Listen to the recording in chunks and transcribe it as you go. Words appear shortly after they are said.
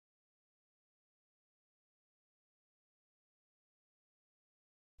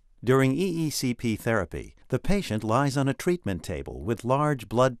During EECP therapy, the patient lies on a treatment table with large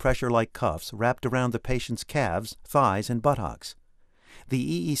blood pressure-like cuffs wrapped around the patient's calves, thighs, and buttocks.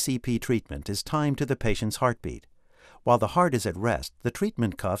 The EECP treatment is timed to the patient's heartbeat. While the heart is at rest, the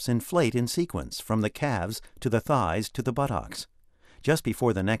treatment cuffs inflate in sequence from the calves to the thighs to the buttocks. Just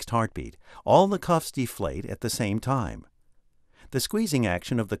before the next heartbeat, all the cuffs deflate at the same time. The squeezing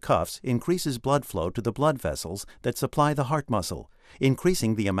action of the cuffs increases blood flow to the blood vessels that supply the heart muscle,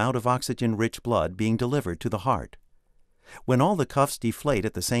 increasing the amount of oxygen-rich blood being delivered to the heart. When all the cuffs deflate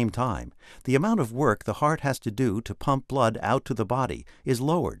at the same time, the amount of work the heart has to do to pump blood out to the body is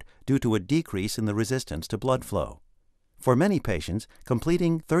lowered due to a decrease in the resistance to blood flow. For many patients,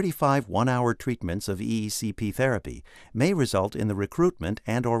 completing 35 one-hour treatments of EECP therapy may result in the recruitment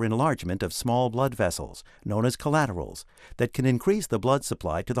and/or enlargement of small blood vessels, known as collaterals, that can increase the blood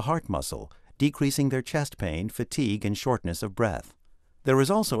supply to the heart muscle, decreasing their chest pain, fatigue, and shortness of breath. There is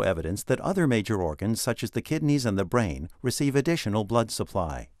also evidence that other major organs, such as the kidneys and the brain, receive additional blood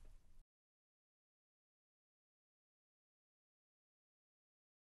supply.